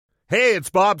Hey, it's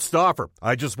Bob Stauffer.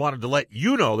 I just wanted to let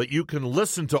you know that you can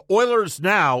listen to Oilers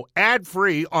Now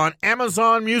ad-free on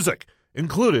Amazon Music,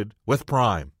 included with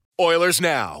Prime. Oilers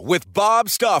Now with Bob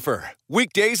Stauffer.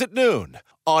 Weekdays at noon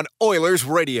on Oilers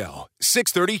Radio,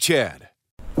 630 CHED.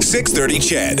 630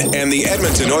 CHED and the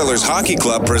Edmonton Oilers Hockey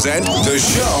Club present the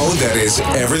show that is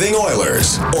everything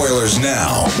Oilers. Oilers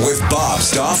Now with Bob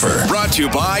Stauffer. Brought to you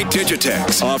by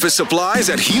Digitex. Office supplies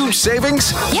at huge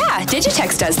savings? Yeah,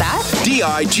 Digitex does that.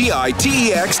 digitex.ca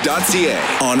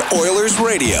On Oilers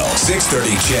Radio,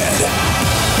 630 CHED.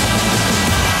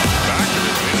 Back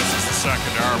everybody. This is the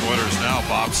second hour of Oilers Now.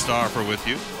 Bob Stauffer with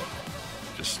you.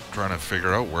 Just trying to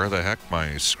figure out where the heck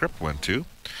my script went to.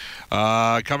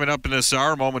 Coming up in this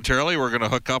hour momentarily, we're going to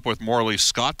hook up with Morley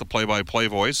Scott, the play-by-play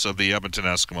voice of the Edmonton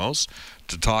Eskimos,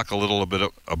 to talk a little bit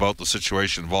about the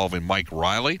situation involving Mike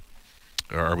Reilly.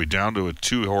 Are we down to a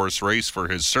two-horse race for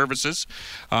his services?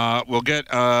 We'll get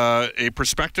a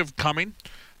perspective coming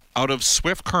out of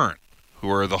Swift Current,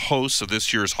 who are the hosts of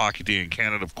this year's Hockey Day in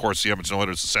Canada. Of course, the Edmonton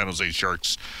Oilers and San Jose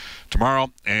Sharks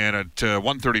tomorrow. And at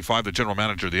 1:35, the general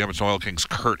manager of the Edmonton Oil Kings,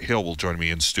 Kurt Hill, will join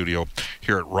me in studio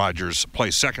here at Rogers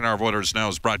Place. Second hour of Oilers Now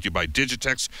is brought to you by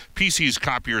Digitex. PCs,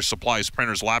 copiers, supplies,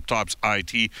 printers, laptops,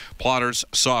 IT, plotters,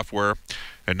 software.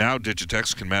 And now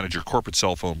Digitex can manage your corporate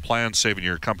cell phone plan, saving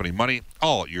your company money.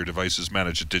 All your devices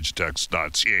managed at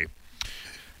digitex.ca.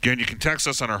 Again, you can text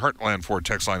us on our Heartland Ford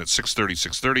text line at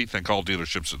 630-630. Think all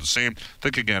dealerships are the same.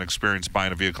 Think again, experience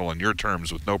buying a vehicle on your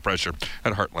terms with no pressure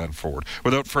at Heartland Ford.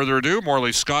 Without further ado,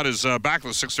 Morley Scott is back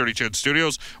with the 630 CHED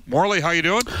Studios. Morley, how you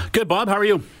doing? Good, Bob. How are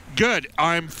you? Good.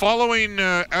 I'm following,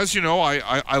 as you know,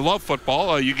 I love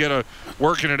football. You get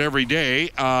working it every day.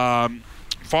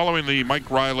 Following the Mike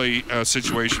Reilly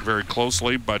situation very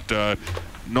closely, but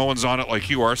no one's on it like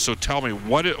you are. So tell me,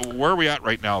 where are we at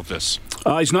right now with this?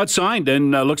 He's not signed,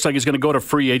 and looks like he's going to go to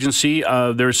free agency.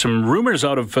 There's some rumors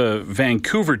out of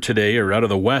Vancouver today, or out of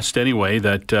the West anyway,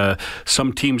 that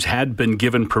some teams had been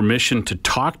given permission to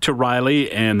talk to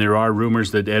Reilly, and there are rumors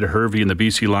that Ed Hervey and the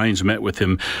BC Lions met with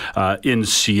him in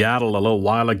Seattle a little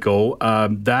while ago.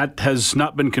 That has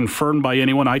not been confirmed by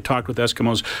anyone. I talked with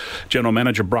Eskimos general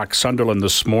manager Brock Sunderland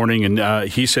this morning, and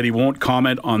he said he won't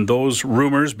comment on those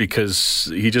rumors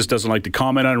because he just doesn't like to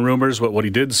comment on rumors. But what he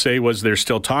did say was they're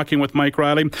still talking with Mike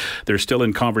Reilly. They're still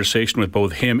in conversation with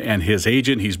both him and his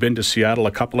agent. He's been to Seattle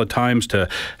a couple of times to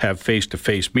have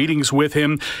face-to-face meetings with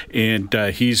him, and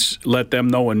he's let them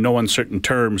know in no uncertain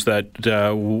terms that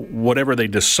whatever they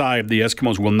decide, the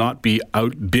Eskimos will not be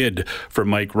outbid for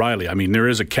Mike Reilly. I mean, there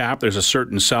is a cap. There's a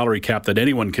certain salary cap that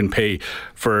anyone can pay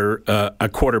for a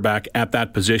quarterback at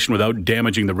that position without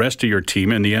damaging the rest of your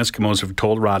team, and the Eskimos have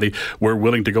told Reilly, we're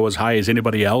willing to go as high as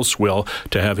anybody else will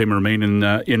to have him remain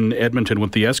in Edmonton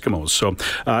with the Eskimos. So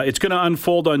it's going to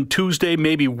unfold on Tuesday,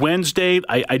 maybe Wednesday.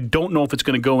 I don't know if it's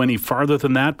going to go any farther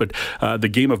than that, but the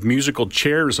game of musical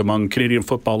chairs among Canadian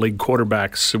Football League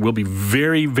quarterbacks will be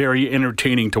very, very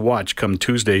entertaining to watch come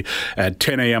Tuesday at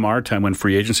 10 a.m. our time when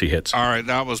free agency hits. All right,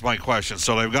 that was my question.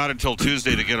 So they've got until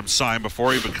Tuesday to get him signed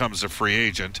before he becomes a free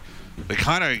agent. They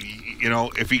kind of,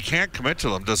 if he can't commit to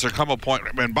them, does there come a point?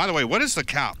 And by the way, what is the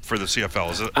cap for the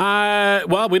CFL? Is it?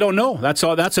 Well, we don't know. That's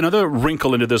another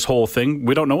wrinkle into this whole thing.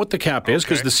 We don't know what the cap is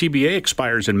because the CBA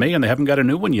expires in May and they haven't got a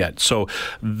new one yet. So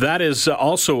that is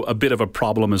also a bit of a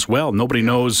problem as well. Nobody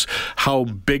knows how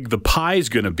big the pie is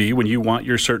going to be when you want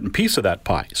your certain piece of that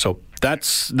pie. So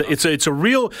it's a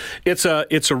real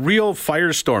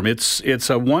firestorm. It's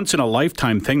a once in a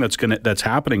lifetime thing that's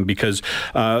happening because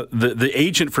the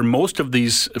agent for most of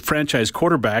these franchise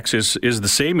quarterbacks is the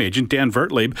same agent, Dan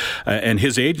Vertleib, and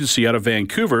his agency out of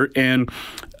Vancouver, and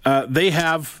they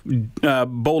have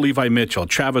Bo Levi Mitchell,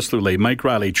 Travis Lulay, Mike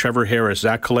Reilly, Trevor Harris,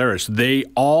 Zach Collaros.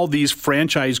 All these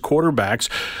franchise quarterbacks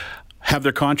have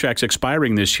their contracts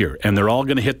expiring this year, and they're all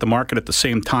going to hit the market at the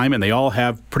same time, and they all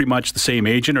have pretty much the same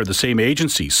agent or the same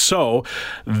agency. So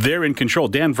they're in control.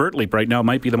 Dan Vertleib right now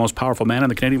might be the most powerful man in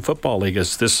the Canadian Football League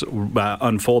as this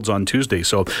unfolds on Tuesday.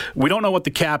 So we don't know what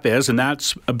the cap is, and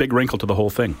that's a big wrinkle to the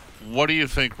whole thing. What do you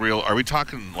think, are we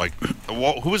talking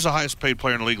who was the highest paid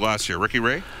player in the league last year? Ricky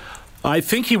Ray? I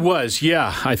think he was,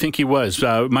 yeah. I think he was.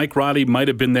 Mike Reilly might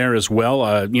have been there as well.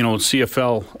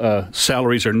 CFL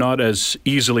salaries are not as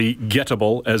easily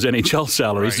gettable as NHL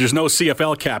salaries. Right. There's no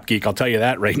CFL cap geek, I'll tell you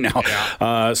that right now.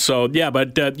 Yeah.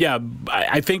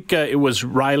 I think it was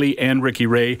Reilly and Ricky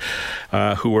Ray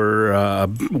who were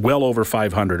well over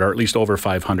 500, or at least over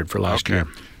 500 for last year.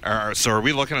 So are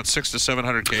we looking at $600,000 to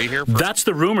 $700,000 here? That's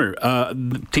the rumor.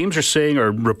 Teams are saying,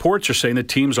 or reports are saying, that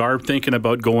teams are thinking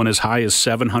about going as high as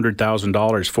 $700,000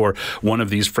 $100,000 for one of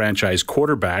these franchise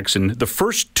quarterbacks. And the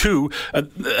first two,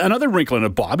 another wrinkle in it,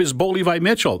 Bob, is Bo Levi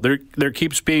Mitchell. There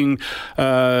keeps being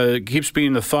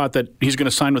the thought that he's going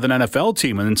to sign with an NFL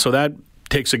team, and so that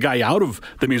takes a guy out of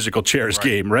the musical chairs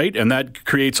game, right? And that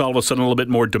creates all of a sudden a little bit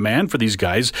more demand for these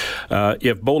guys.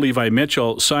 If Bo Levi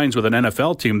Mitchell signs with an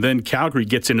NFL team, then Calgary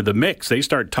gets into the mix. They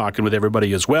start talking with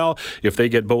everybody as well. If they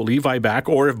get Bo Levi back,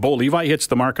 or if Bo Levi hits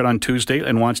the market on Tuesday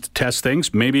and wants to test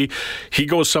things, maybe he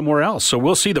goes somewhere else. So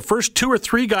we'll see. The first 2 or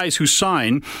 3 guys who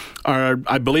sign are,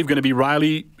 I believe, going to be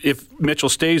Riley. If Mitchell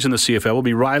stays in the CFL, will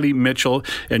be Riley, Mitchell,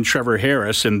 and Trevor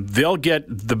Harris, and they'll get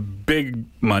the big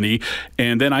money.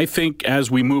 And then I think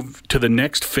as we move to the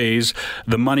next phase,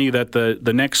 the money that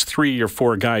the next 3 or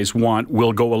 4 guys want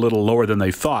will go a little lower than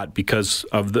they thought because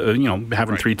of the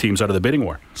having 3 teams out of the bidding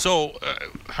war. So,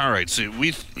 all right. So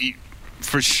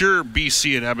for sure,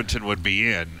 BC and Edmonton would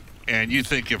be in, and you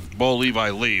think if Bo Levi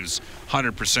leaves,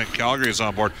 100% Calgary is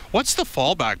on board. What's the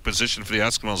fallback position for the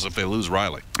Eskimos if they lose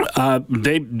Riley?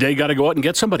 They got to go out and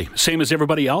get somebody, same as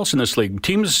everybody else in this league.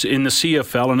 Teams in the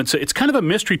CFL, and it's kind of a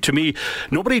mystery to me.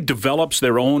 Nobody develops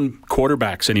their own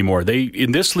quarterbacks anymore.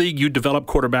 In this league, you develop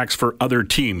quarterbacks for other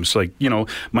teams. Like,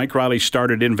 Mike Riley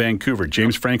started in Vancouver.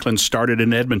 James Franklin started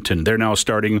in Edmonton. They're now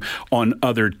starting on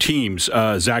other teams.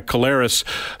 Zach Collaros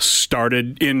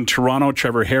started in Toronto.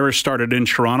 Trevor Harris started in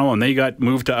Toronto, and they got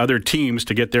moved to other teams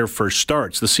to get their first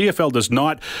starts. The CFL does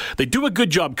not. They do a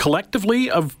good job collectively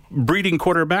of breeding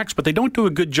quarterbacks, but they don't do a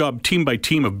good job team by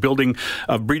team of breeding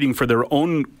for their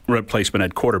own replacement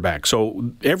at quarterback.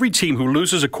 So every team who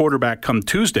loses a quarterback come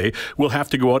Tuesday will have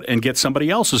to go out and get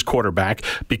somebody else's quarterback,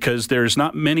 because there's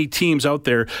not many teams out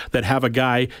there that have a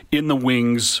guy in the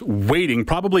wings waiting.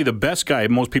 Probably the best guy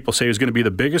most people say is going to be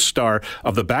the biggest star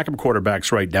of the backup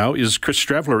quarterbacks right now is Chris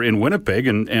Streveler in Winnipeg,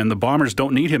 and the Bombers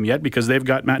don't need him yet because they've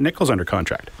got Matt Nichols under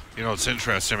contract. It's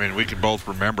interesting. I mean, we can both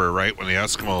remember, right, when the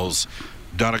Eskimos,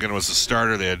 Dunnigan was the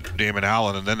starter, they had Damon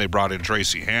Allen, and then they brought in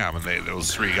Tracy Ham, and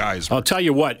those 3 guys. I'll tell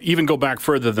you what, even go back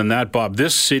further than that, Bob,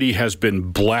 this city has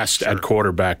been blessed at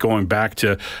quarterback, going back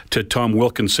to Tom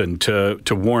Wilkinson, to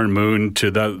Warren Moon, to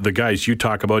the guys you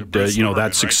talk about,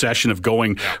 that succession of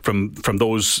going from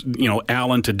those,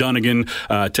 Allen to Dunnigan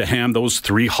to Ham, those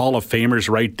 3 Hall of Famers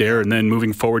right there, and then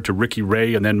moving forward to Ricky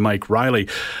Ray and then Mike Riley.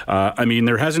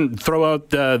 There hasn't, throw out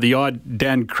the odd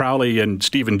Dan Crowley and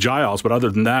Stephen Giles, but other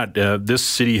than that, this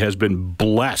city has been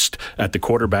blessed at the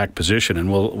quarterback position,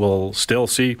 and we'll still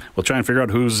see. We'll try and figure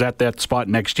out who's at that spot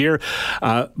next year.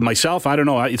 Myself, I don't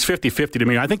know. It's 50-50 to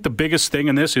me. I think the biggest thing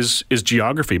in this is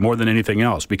geography more than anything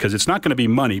else, because it's not going to be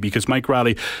money, because Mike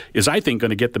Riley is, I think, going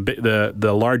to get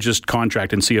the largest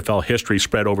contract in CFL history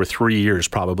spread over 3 years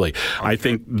probably. Okay. I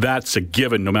think that's a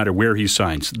given no matter where he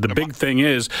signs. The big thing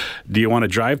is, do you want to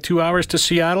drive 2 hours to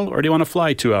Seattle, or do you want to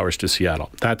fly 2 hours to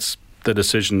Seattle? That's the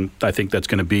decision. I think that's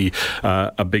going to be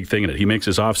a big thing in it. He makes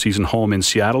his off-season home in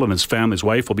Seattle, and his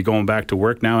wife will be going back to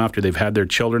work now after they've had their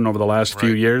children over the last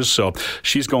few years. So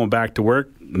she's going back to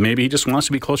work. Maybe he just wants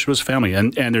to be closer to his family,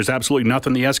 and there's absolutely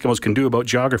nothing the Eskimos can do about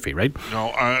geography, right? No.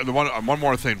 One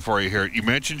more thing for you here. You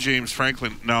mentioned James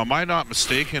Franklin. Now, am I not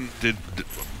mistaken? Did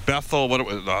Bethel,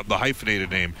 the hyphenated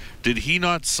name, did he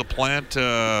not supplant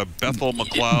Bethel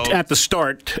McLeod? At the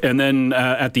start, and then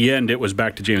at the end, it was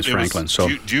back to James Franklin.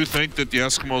 Do you think that the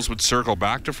Eskimos would circle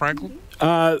back to Franklin?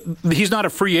 He's not a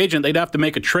free agent. They'd have to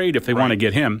make a trade if they want to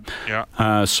get him.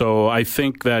 Yeah. So I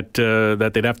think that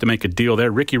they'd have to make a deal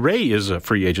there. Ricky Ray is a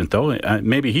free agent, though.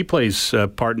 Maybe he plays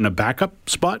part in a backup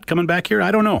spot coming back here. I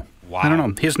don't know. Wow. I don't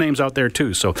know. His name's out there,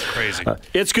 too. So crazy.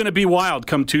 It's going to be wild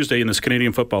come Tuesday in this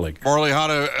Canadian Football League. Morley, how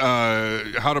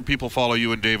do people follow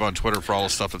you and Dave on Twitter for all the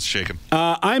stuff that's shaking?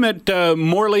 I'm at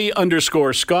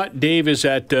Morley_Scott. Dave is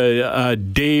at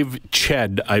Dave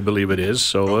Ched, I believe it is.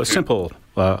 So a simple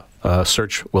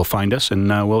search will find us, and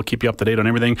we'll keep you up to date on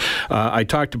everything. I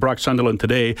talked to Brock Sunderland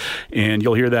today, and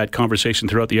you'll hear that conversation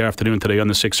throughout the afternoon today on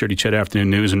the 6:30 Ched Afternoon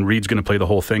News, and Reed's going to play the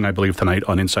whole thing, I believe, tonight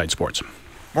on Inside Sports.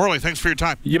 Morley, thanks for your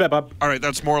time. You bet, Bob. All right,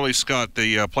 that's Morley Scott,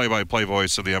 the play-by-play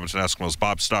voice of the Edmonton Eskimos.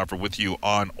 Bob Stauffer with you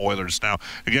on Oilers Now.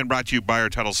 Again, brought to you by our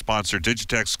title sponsor,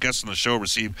 Digitex. Guests on the show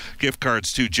receive gift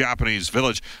cards to Japanese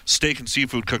Village. Steak and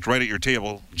seafood cooked right at your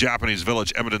table. Japanese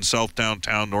Village, Edmonton South,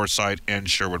 Downtown, Northside, and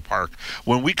Sherwood Park.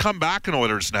 When we come back in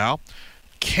Oilers Now,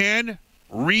 Ken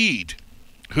Reed,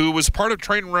 who was part of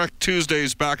Trainwreck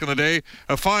Tuesdays back in the day,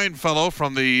 a fine fellow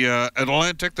from the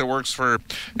Atlantic that works for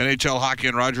NHL Hockey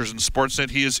and Rogers and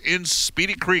Sportsnet. He is in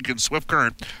Speedy Creek in Swift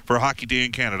Current for Hockey Day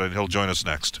in Canada, and he'll join us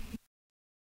next.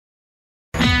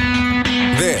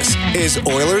 This is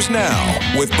Oilers Now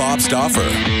with Bob Stauffer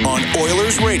on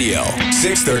Oilers Radio,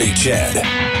 630 CHED.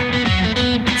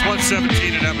 It's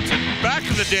 1:17 in Edmonton. Back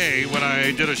in the day when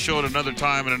I did a show at another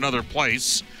time in another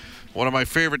place, one of my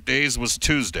favorite days was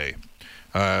Tuesday.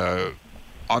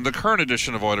 On the current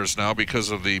edition of Oilers Now, because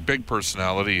of the big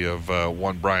personality of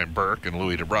one Brian Burke and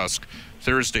Louis DeBrusque,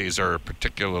 Thursdays are a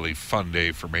particularly fun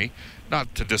day for me.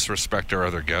 Not to disrespect our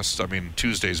other guests. I mean,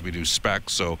 Tuesdays we do spec,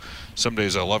 so some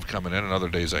days I love coming in and other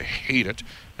days I hate it.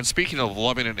 And speaking of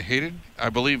loving and hated, I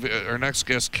believe our next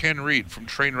guest, Ken Reed from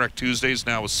Trainwreck Tuesdays,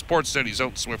 now with Sportsnet. He's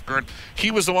out in Swift Current.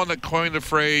 He was the one that coined the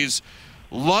phrase,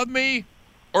 love me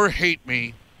or hate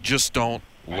me, just don't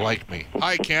like me.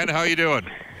 Hi, Ken. How you doing?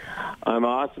 I'm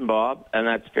awesome, Bob, and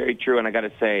that's very true. And I got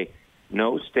to say,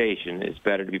 no station is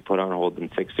better to be put on hold than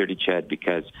 630 Ched,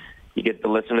 because you get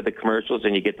to listen to the commercials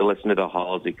and you get to listen to the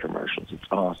Halsey commercials. It's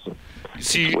awesome.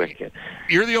 See, it's wicked.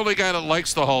 You're the only guy that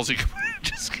likes the Halsey commercials.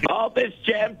 Just kidding. All this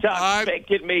jam talk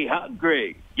making me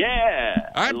hungry. Yeah.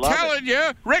 I'm telling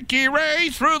you, Ricky Ray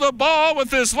threw the ball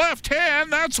with his left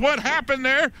hand. That's what happened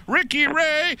there. Ricky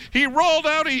Ray, he rolled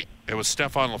out. It was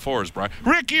Stefan Lefors, Brian.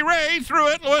 Ricky Ray threw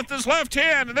it with his left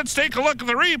hand. And let's take a look at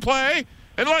the replay.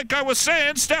 And like I was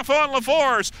saying, Stefan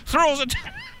Lefors throws it.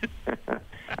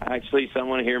 Actually,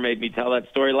 someone here made me tell that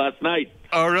story last night.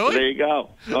 Oh, really? So there you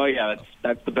go. Oh, yeah,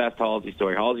 that's the best Halsey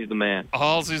story. Halsey's the man.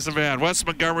 Halsey's the man. Wes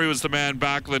Montgomery was the man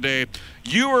back in the day.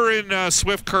 You were in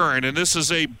Swift Current, and this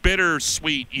is a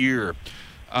bittersweet year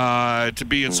to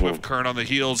be in Swift Current on the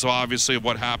heels, obviously, of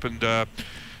what happened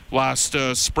last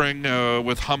spring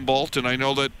with Humboldt. And I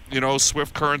know that,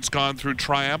 Swift Current's gone through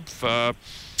triumph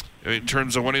in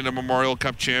terms of winning the Memorial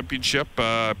Cup championship,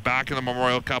 back in the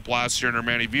Memorial Cup last year under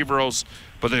Manny Viveiros,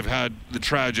 but they've had the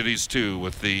tragedies too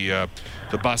with the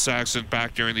bus accident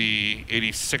back during the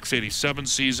 86-87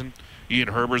 season. Ian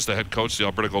Herbers, the head coach of the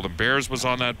Alberta Golden Bears, was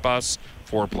on that bus.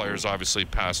 4 players obviously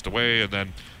passed away, and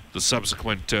then the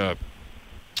subsequent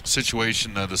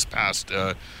situation this past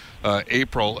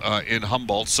April in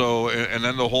Humboldt. So, and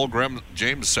then the whole Graham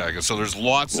James saga. So there's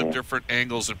lots of different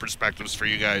angles and perspectives for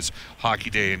you guys.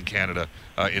 Hockey Day in Canada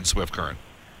in Swift Current.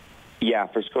 Yeah,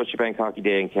 for Scotiabank Hockey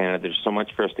Day in Canada, there's so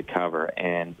much for us to cover.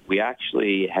 And we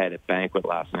actually had a banquet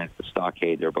last night at the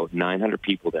Stockade. There were about 900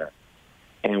 people there.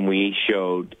 And we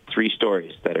showed 3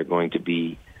 stories that are going to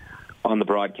be on the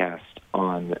broadcast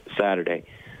on Saturday.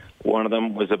 One of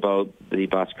them was about the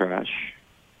bus crash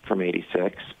from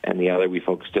 86, and the other we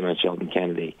focused in on Sheldon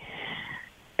Kennedy.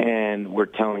 And we're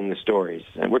telling the stories.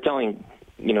 And we're telling,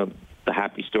 the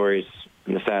happy stories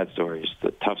and the sad stories, the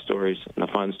tough stories and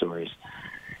the fun stories.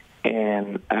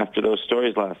 And after those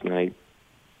stories last night,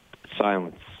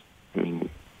 silence. I mean,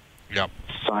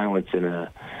 silence in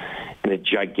a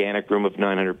gigantic room of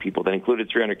 900 people that included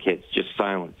 300 kids, just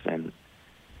silence. And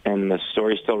the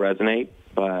stories still resonate,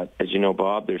 but as you know,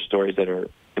 Bob, there's stories that are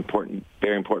important,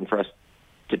 very important for us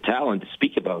to tell and to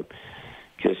speak about,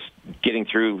 because getting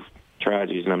through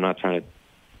tragedies, and I'm not trying to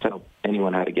tell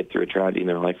anyone how to get through a tragedy in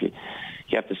their life, you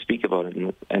have to speak about it.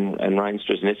 And Ryan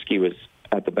Strzelnicki was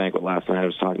at the banquet last night. I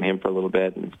was talking to him for a little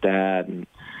bit, and his dad, and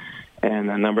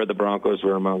a number of the Broncos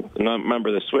were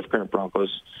the Swift Current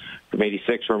Broncos from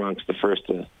 86 were amongst the first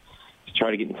to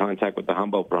try to get in contact with the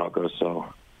Humboldt Broncos. So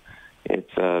it's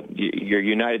you're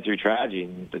united through tragedy.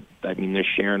 I mean, they're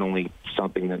sharing only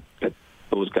something that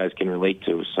those guys can relate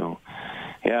to. So,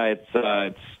 yeah,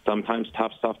 it's sometimes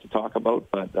tough stuff to talk about,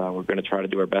 but we're going to try to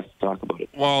do our best to talk about it.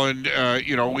 Well, and I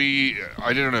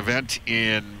did an event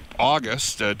in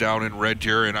August down in Red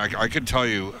Deer, and I can tell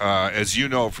you, as you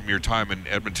know from your time in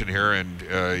Edmonton here, and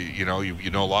you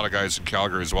know a lot of guys in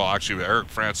Calgary as well. Actually, Eric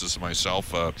Francis and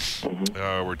myself were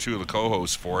 2 of the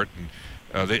co-hosts for it,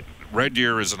 and Red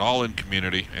Deer is an all-in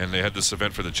community, and they had this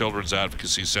event for the Children's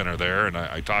Advocacy Center there, and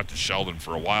I talked to Sheldon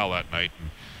for a while that night, and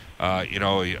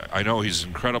I know he's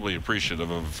incredibly appreciative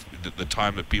of the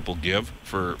time that people give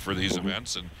for these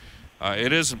events, and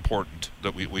it is important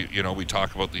that we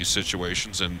talk about these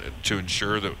situations and to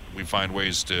ensure that we find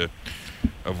ways to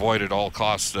avoid at all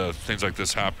costs things like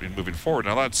this happening moving forward.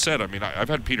 Now, that said, I mean, I've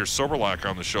had Peter Soberlack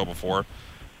on the show before,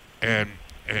 and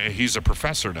he's a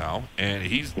professor now, and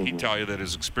he'd tell you that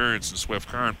his experience in Swift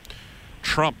Current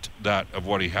trumped that of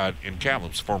what he had in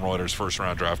Kamloops, former Oilers'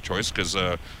 first-round draft choice, because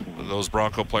those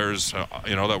Bronco players,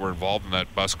 that were involved in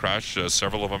that bus crash,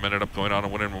 several of them ended up going on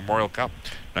and winning Memorial Cup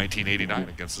 1989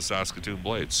 against the Saskatoon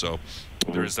Blades. So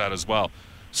there is that as well.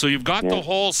 So you've got the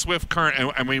whole Swift Current,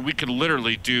 and I mean, we could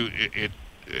literally do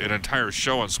an entire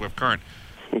show on Swift Current.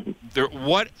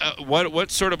 What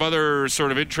sort of other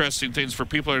sort of interesting things for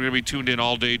people that are going to be tuned in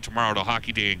all day tomorrow to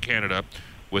Hockey Day in Canada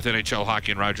with NHL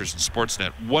Hockey and Rogers and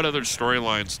Sportsnet? What other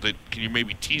storylines that can you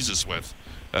maybe tease us with?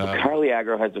 Carly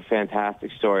Agro has a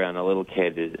fantastic story on a little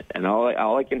kid, and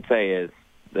all I can say is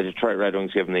the Detroit Red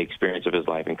Wings give him the experience of his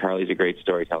life, and Carly's a great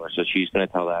storyteller, so she's going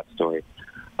to tell that story.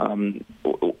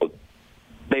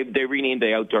 They renamed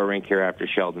the outdoor rink here after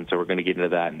Sheldon, so we're going to get into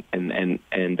that. And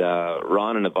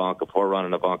Ron and Ivanka, poor Ron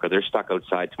and Ivanka, they're stuck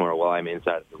outside tomorrow while I'm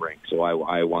inside of the rink. So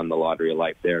I won the lottery of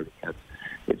life there because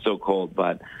it's so cold.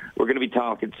 But we're going to be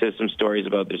talking to some stories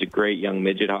about. There's a great young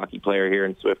midget hockey player here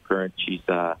in Swift Current. She's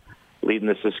leading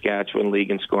the Saskatchewan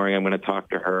League in scoring. I'm going to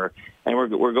talk to her, and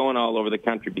we're going all over the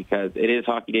country because it is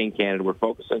Hockey Day in Canada. We're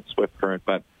focused on Swift Current,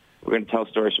 but we're going to tell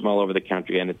stories from all over the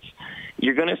country, and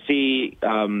you're going to see.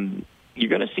 You're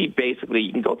going to see basically,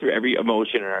 you can go through every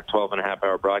emotion in our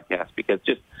 12-and-a-half-hour broadcast because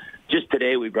just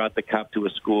today we brought the cup to a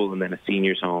school and then a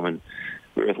senior's home, and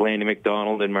we were with Landy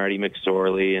McDonald and Marty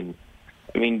McSorley, and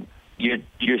I mean, you're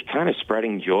kind of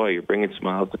spreading joy. You're bringing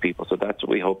smiles to people, so that's what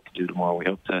we hope to do tomorrow. We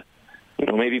hope to,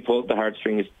 maybe pull at the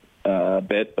heartstrings a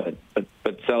bit,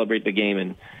 but celebrate the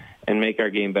game and make our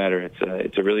game better.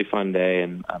 It's a really fun day,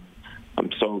 and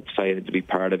I'm so excited to be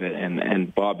part of it.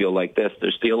 And Bob, you'll like this.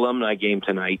 There's the alumni game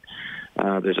tonight.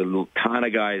 There's a ton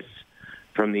of guys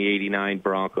from the '89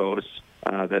 Broncos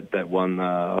that won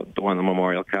the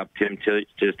Memorial Cup. Tim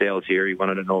Tisdale's here. He won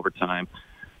it in overtime.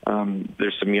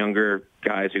 There's some younger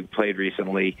guys who played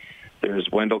recently. There's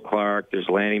Wendell Clark. There's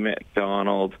Lanny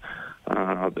McDonald.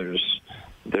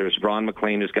 There's Ron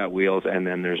McLean who's got wheels, and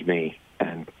then there's me.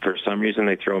 And for some reason,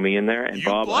 they throw me in there. And you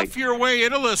Bob, bluff your way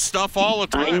into this stuff all the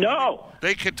time. I know.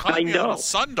 They could time you on a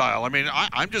sundial. I mean,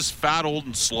 I'm just fat, old,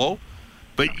 and slow.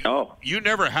 But you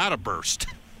never had a burst.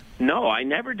 No, I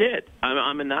never did.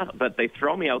 I'm enough, but they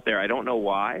throw me out there. I don't know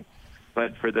why,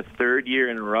 but for the third year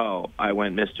in a row, I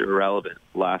went Mr. Irrelevant,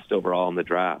 last overall in the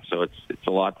draft. So it's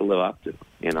a lot to live up to,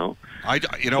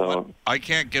 I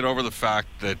can't get over the fact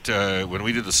that when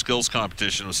we did the skills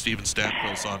competition with Steven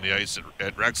Stamkos on the ice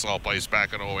at Rexall Place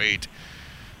back in 2008,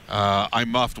 I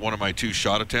muffed one of my 2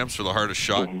 shot attempts for the hardest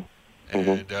shot. Mm-hmm.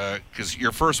 And because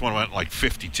your first one went like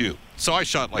 52, so I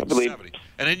shot like 70,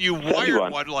 and then you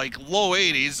wired one like low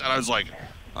 80s, and I was like,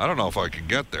 I don't know if I can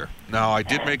get there. Now I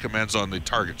did make amends on the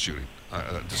target shooting.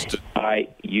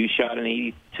 You shot an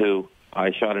 82,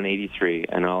 I shot an 83,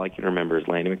 and all I can remember is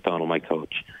Landy McDonald, my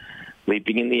coach,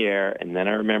 leaping in the air, and then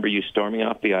I remember you storming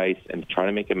off the ice and trying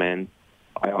to make amends.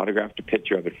 I autographed a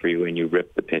picture of it for you, and you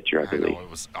ripped the picture, I believe.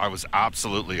 I was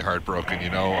absolutely heartbroken,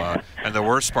 and the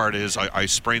worst part is I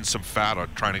sprained some fat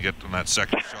on trying to get on that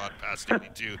second shot past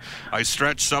 82. I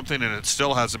stretched something, and it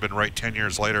still hasn't been right 10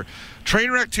 years later.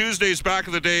 Trainwreck Tuesdays back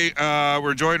in the day.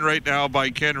 We're joined right now by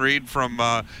Ken Reid from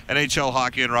NHL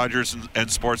Hockey and Rogers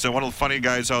and Sports, and one of the funny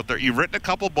guys out there. You've written a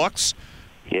couple books?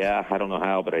 Yeah, I don't know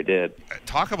how, but I did.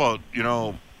 Talk about,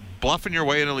 bluffing your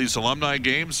way into these alumni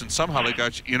games, and somehow they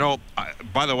got you.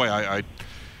 By the way,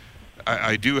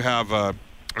 I do have a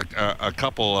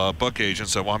couple book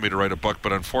agents that want me to write a book,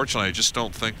 but unfortunately, I just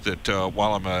don't think that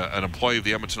while I'm an employee of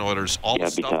the Edmonton Oilers, all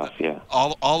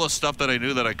the stuff that I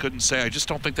knew that I couldn't say, I just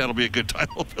don't think that'll be a good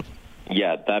title.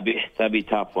 Yeah, that'd be a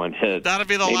tough one. That'd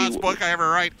be the last book I ever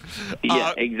write.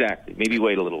 Yeah, exactly. Maybe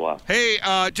wait a little while. Hey,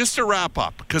 just to wrap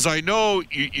up, because I know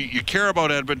you care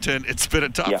about Edmonton. It's been a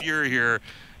tough year here.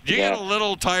 Do you get a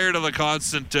little tired of the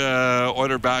constant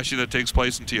Oiler bashing that takes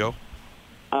place in TO?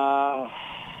 I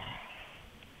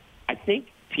think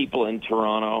people in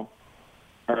Toronto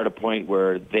are at a point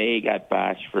where they got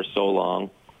bashed for so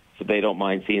long, so they don't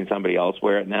mind seeing somebody else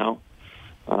wear it now.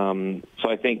 So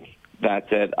I think that's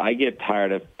it. I get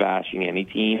tired of bashing any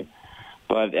team,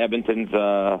 but Edmonton's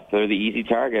they're the easy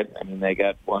target. I mean, they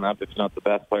got one up, if not the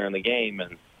best player in the game,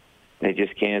 and they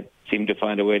just can't seem to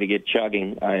find a way to get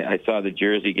chugging. I saw the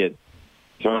jersey get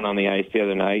thrown on the ice the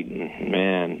other night, and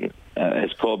man,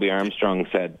 as Colby Armstrong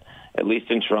said, at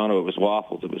least in Toronto it was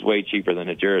waffles. It was way cheaper than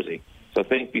a jersey. So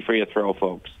think before you throw,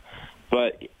 folks.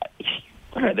 But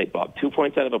what are they, Bob? 2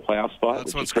 points out of a playoff spot?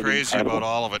 That's what's crazy about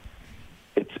all of it.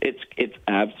 It's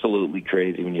absolutely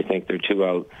crazy when you think they're 2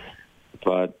 out.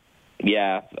 But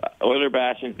yeah, Oiler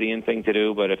bashing's the in thing to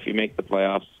do. But if you make the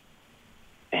playoffs,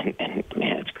 and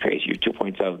man, it's crazy. You're 2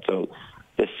 points out. So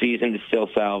the season is still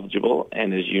salvageable.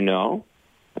 And as you know,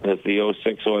 as the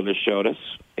 06 Oilers showed us,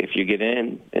 if you get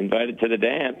invited to the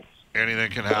dance,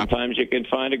 anything can happen. Sometimes you can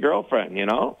find a girlfriend,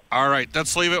 All right,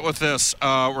 let's leave it with this.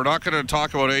 We're not going to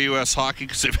talk about AUS hockey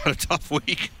because they've had a tough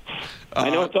week. I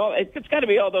know it's got to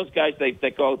be all those guys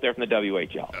that go out there from the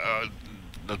WHL.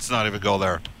 Let's not even go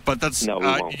there. But that's no, we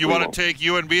won't. You want to take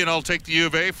UNB and I'll take the U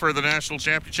of A for the national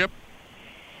championship?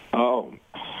 Oh,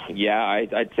 yeah,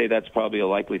 I'd say that's probably a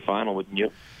likely final, wouldn't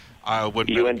you? I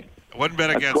wouldn't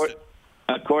bet against it.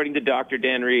 According to Dr.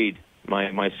 Dan Reed,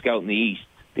 my scout in the East,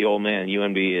 the old man.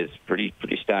 UNB is pretty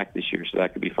stacked this year, so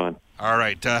that could be fun. All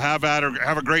right. Have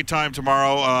a great time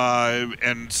tomorrow,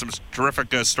 and some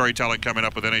terrific storytelling coming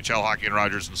up with NHL Hockey and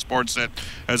Rogers and Sportsnet.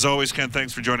 As always, Ken,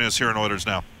 thanks for joining us here on Oilers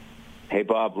Now. Hey,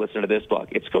 Bob, listen to this block.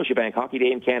 It's Scotiabank Hockey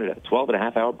Day in Canada,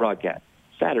 12.5-hour broadcast,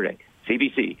 Saturday,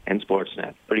 CBC and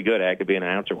Sportsnet. Pretty good. I could be an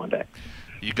announcer one day.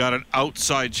 You got an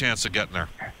outside chance of getting there.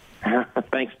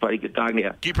 Thanks, buddy. Good talking to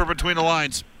you. Keep her between the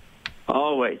lines.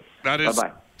 Always.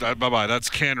 Bye-bye. Bye-bye. That's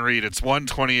Ken Reid. It's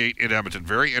 1:28 in Edmonton.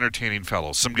 Very entertaining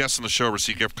fellow. Some guests on the show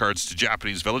receive gift cards to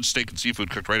Japanese Village. Steak and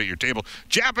seafood cooked right at your table.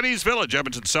 Japanese Village,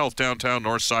 Edmonton South, downtown,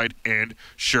 North Side, and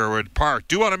Sherwood Park.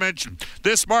 Do want to mention,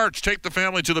 this March, take the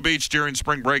family to the beach during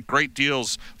spring break. Great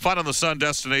deals. Fun on the sun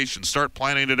destination. Start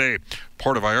planning today.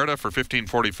 Puerto Vallarta for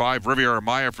 $15.45. Riviera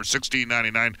Maya for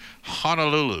 $16.99.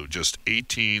 Honolulu, just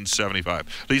 $18.75.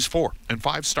 These 4- and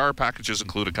 5-star packages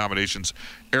include accommodations,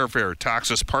 airfare,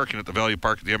 taxes, parking at the Value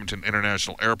Park at the Edmonton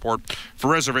International Airport.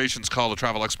 For reservations, call the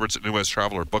travel experts at New West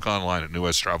Travel or book online at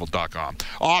newwesttravel.com.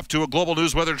 Off to a global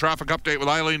news weather traffic update with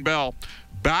Eileen Bell.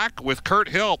 Back with Kurt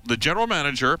Hill, the general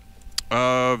manager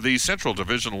of the Central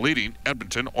Division leading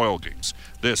Edmonton Oil Kings.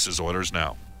 This is Oilers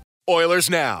Now. Oilers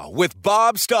Now with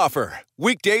Bob Stauffer.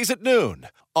 Weekdays at noon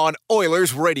on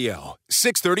Oilers Radio,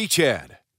 630 CHED.